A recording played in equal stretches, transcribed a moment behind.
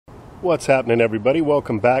What's happening, everybody?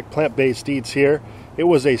 Welcome back. Plant-Based Eats here. It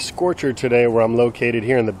was a scorcher today where I'm located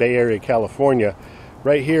here in the Bay Area, California.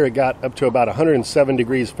 Right here it got up to about 107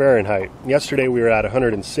 degrees Fahrenheit. Yesterday we were at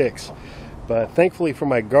 106. But thankfully for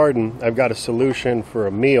my garden, I've got a solution for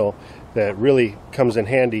a meal that really comes in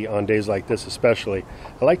handy on days like this especially.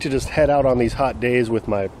 I like to just head out on these hot days with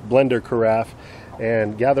my blender carafe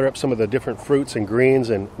and gather up some of the different fruits and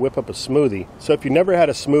greens and whip up a smoothie. So if you've never had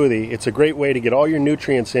a smoothie, it's a great way to get all your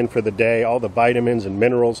nutrients in for the day, all the vitamins and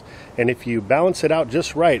minerals, and if you balance it out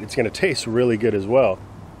just right, it's going to taste really good as well.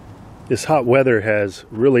 This hot weather has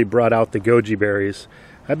really brought out the goji berries.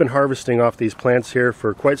 I've been harvesting off these plants here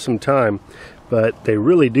for quite some time, but they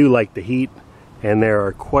really do like the heat, and there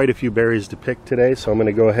are quite a few berries to pick today, so I'm going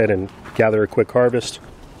to go ahead and gather a quick harvest.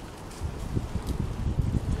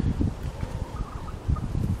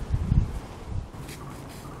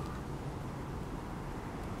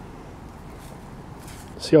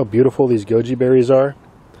 See how beautiful these goji berries are?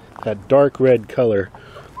 That dark red color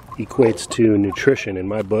equates to nutrition in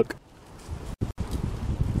my book.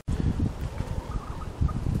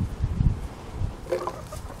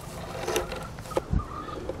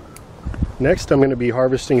 Next, I'm going to be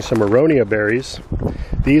harvesting some aronia berries.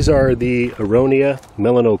 These are the Aronia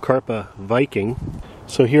melanocarpa Viking.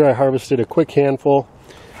 So here I harvested a quick handful,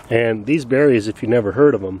 and these berries, if you've never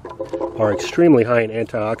heard of them, are extremely high in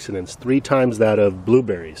antioxidants, 3 times that of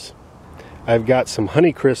blueberries. I've got some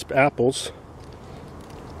Honeycrisp apples,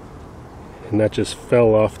 and that just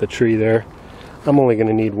fell off the tree there. I'm only going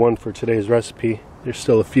to need one for today's recipe. There's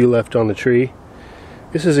still a few left on the tree.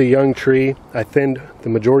 This is a young tree. I thinned the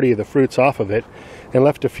majority of the fruits off of it and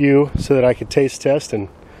left a few so that I could taste test and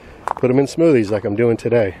put them in smoothies like I'm doing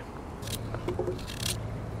today.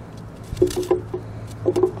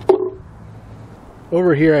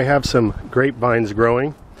 Over here I have some grapevines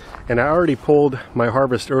growing, and I already pulled my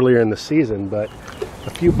harvest earlier in the season, but a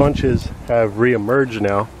few bunches have re-emerged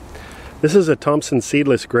now. This is a Thompson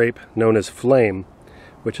seedless grape known as Flame,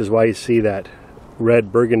 which is why you see that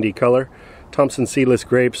red burgundy color. Thompson seedless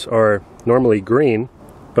grapes are normally green,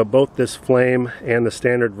 but both this Flame and the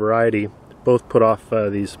standard variety both put off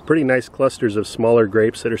these pretty nice clusters of smaller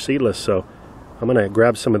grapes that are seedless, so I'm going to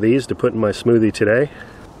grab some of these to put in my smoothie today.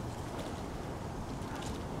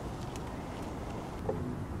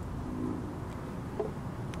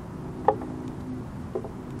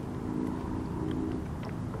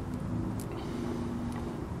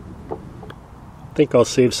 I think I'll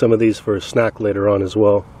save some of these for a snack later on as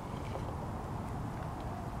well.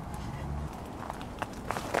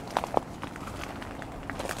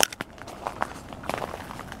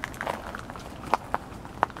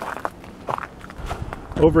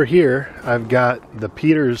 Over here I've got the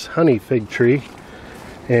Peter's honey fig tree,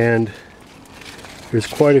 and there's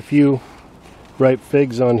quite a few ripe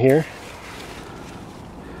figs on here.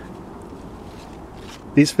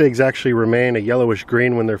 These figs actually remain a yellowish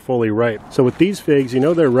green when they're fully ripe. So with these figs, you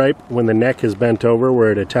know they're ripe when the neck is bent over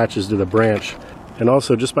where it attaches to the branch. And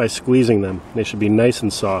also just by squeezing them, they should be nice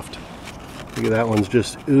and soft. Look at that one's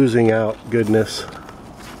just oozing out goodness.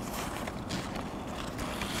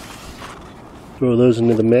 Throw those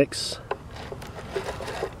into the mix.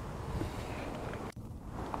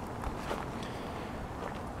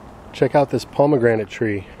 Check out this pomegranate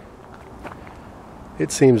tree.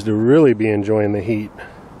 It seems to really be enjoying the heat.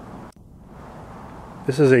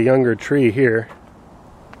 This is a younger tree here,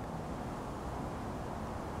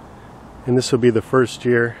 and this will be the first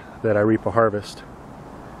year that I reap a harvest.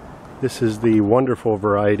 This is the Wonderful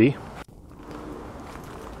variety.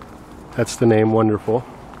 That's the name, Wonderful.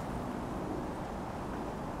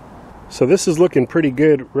 So this is looking pretty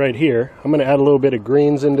good right here. I'm going to add a little bit of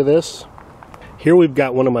greens into this. Here we've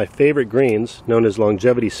got one of my favorite greens, known as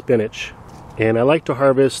longevity spinach. And I like to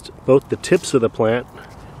harvest both the tips of the plant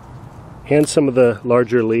and some of the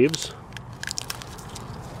larger leaves.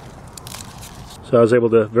 So I was able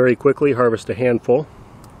to very quickly harvest a handful.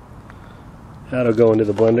 That'll go into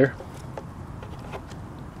the blender.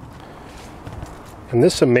 And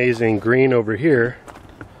this amazing green over here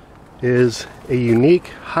is a unique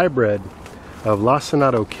hybrid of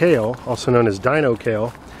lacinato kale, also known as dino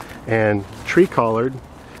kale, and tree collard.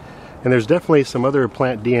 And there's definitely some other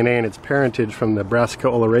plant DNA in its parentage from the Brassica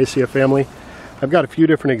oleracea family. I've got a few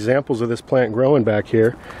different examples of this plant growing back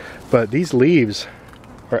here, but these leaves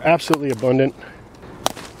are absolutely abundant.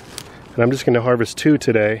 And I'm just going to harvest 2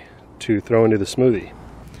 today to throw into the smoothie.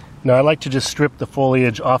 Now I like to just strip the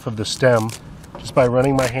foliage off of the stem just by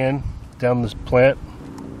running my hand down this plant.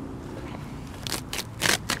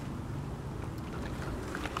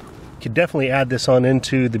 You could definitely add this on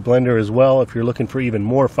into the blender as well if you're looking for even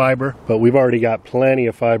more fiber, but we've already got plenty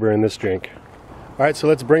of fiber in this drink. Alright, so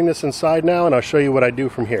let's bring this inside now and I'll show you what I do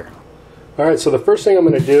from here. Alright, so the first thing I'm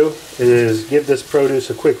going to do is give this produce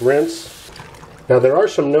a quick rinse. Now there are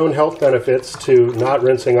some known health benefits to not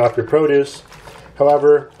rinsing off your produce.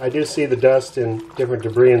 However, I do see the dust and different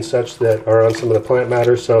debris and such that are on some of the plant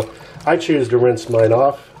matter, so I choose to rinse mine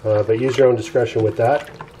off, but use your own discretion with that.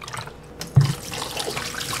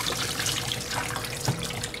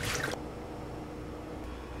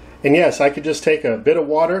 And yes, I could just take a bit of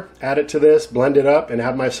water, add it to this, blend it up, and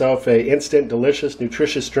have myself an instant, delicious,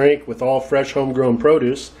 nutritious drink with all fresh homegrown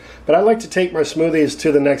produce. But I like to take my smoothies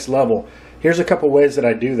to the next level. Here's a couple ways that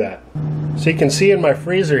I do that. So you can see in my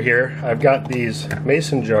freezer here, I've got these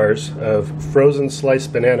mason jars of frozen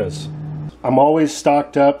sliced bananas. I'm always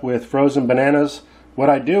stocked up with frozen bananas.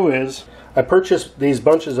 What I do is, I purchase these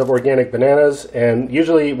bunches of organic bananas, and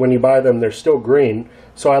usually when you buy them, they're still green.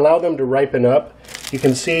 So I allow them to ripen up. You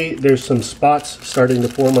can see there's some spots starting to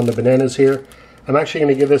form on the bananas here. I'm actually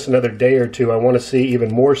going to give this another day or two. I want to see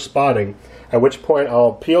even more spotting, at which point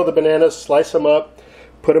I'll peel the bananas, slice them up,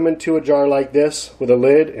 put them into a jar like this with a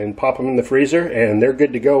lid, and pop them in the freezer, and they're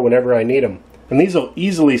good to go whenever I need them. And these will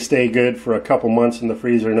easily stay good for a couple months in the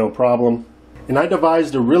freezer, no problem. And I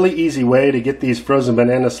devised a really easy way to get these frozen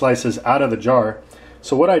banana slices out of the jar.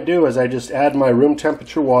 So what I do is I just add my room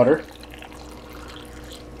temperature water.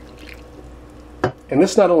 And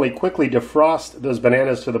this not only quickly defrosts those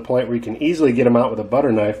bananas to the point where you can easily get them out with a butter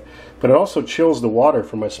knife, but it also chills the water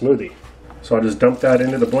from my smoothie. So I'll just dump that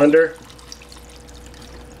into the blender.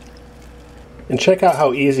 And check out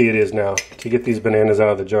how easy it is now to get these bananas out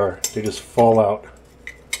of the jar. They just fall out.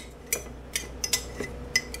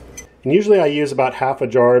 And usually I use about half a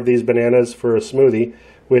jar of these bananas for a smoothie,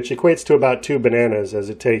 which equates to about 2 bananas, as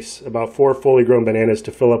it takes about 4 fully grown bananas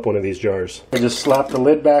to fill up one of these jars. I just slap the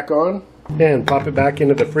lid back on and pop it back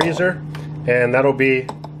into the freezer, and that'll be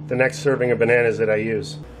the next serving of bananas that I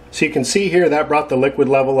use. So you can see here that brought the liquid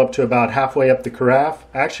level up to about halfway up the carafe.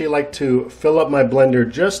 I actually like to fill up my blender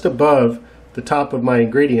just above the top of my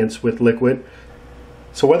ingredients with liquid.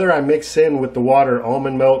 So whether I mix in with the water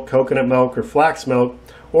almond milk, coconut milk, or flax milk,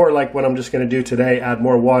 or like what I'm just going to do today, add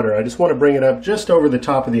more water, I just want to bring it up just over the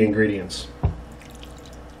top of the ingredients.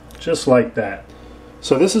 Just like that.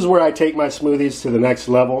 So this is where I take my smoothies to the next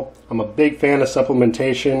level. I'm a big fan of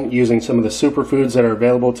supplementation, using some of the superfoods that are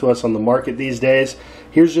available to us on the market these days.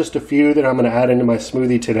 Here's just a few that I'm going to add into my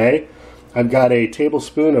smoothie today. I've got a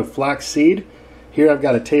tablespoon of flax seed. Here I've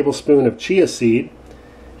got a tablespoon of chia seed.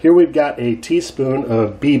 Here we've got a teaspoon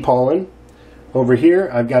of bee pollen. Over here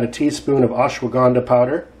I've got a teaspoon of ashwagandha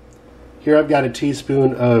powder. Here I've got a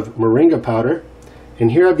teaspoon of moringa powder. And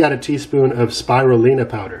here I've got a teaspoon of spirulina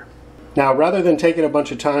powder. Now, rather than taking a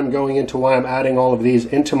bunch of time going into why I'm adding all of these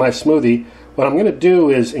into my smoothie, what I'm going to do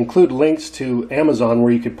is include links to Amazon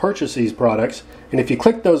where you could purchase these products. And if you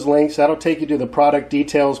click those links, that'll take you to the product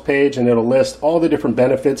details page, and it'll list all the different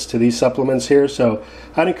benefits to these supplements here. So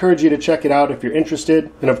I'd encourage you to check it out if you're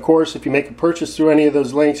interested. And of course, if you make a purchase through any of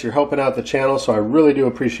those links, you're helping out the channel, so I really do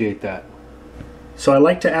appreciate that. So I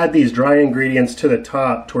like to add these dry ingredients to the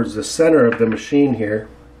top towards the center of the machine here,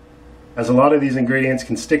 as a lot of these ingredients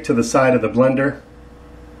can stick to the side of the blender,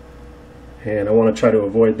 and I want to try to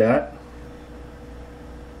avoid that.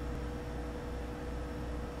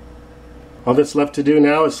 All that's left to do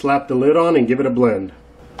now is slap the lid on and give it a blend.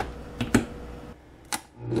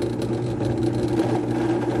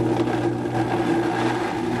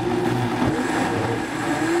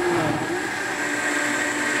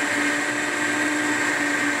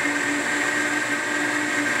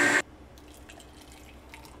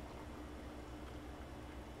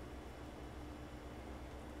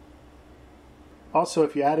 Also,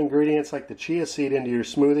 if you add ingredients like the chia seed into your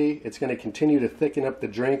smoothie, it's going to continue to thicken up the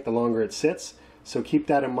drink the longer it sits. So keep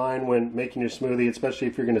that in mind when making your smoothie, especially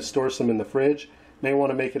if you're going to store some in the fridge. You may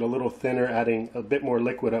want to make it a little thinner, adding a bit more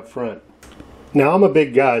liquid up front. Now, I'm a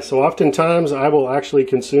big guy, so oftentimes I will actually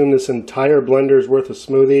consume this entire blender's worth of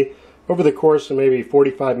smoothie over the course of maybe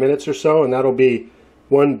 45 minutes or so, and that'll be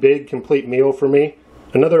one big complete meal for me.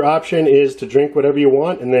 Another option is to drink whatever you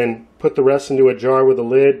want and then put the rest into a jar with a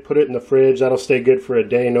lid, put it in the fridge. That'll stay good for a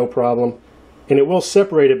day, no problem. And it will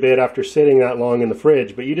separate a bit after sitting that long in the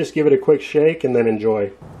fridge, but you just give it a quick shake and then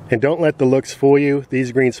enjoy. And don't let the looks fool you.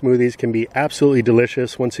 These green smoothies can be absolutely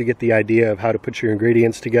delicious once you get the idea of how to put your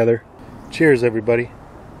ingredients together. Cheers, everybody.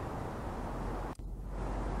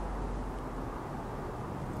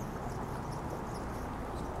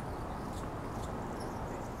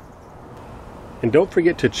 And don't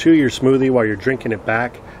forget to chew your smoothie while you're drinking it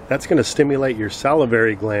back. That's going to stimulate your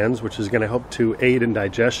salivary glands, which is going to help to aid in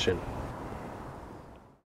digestion.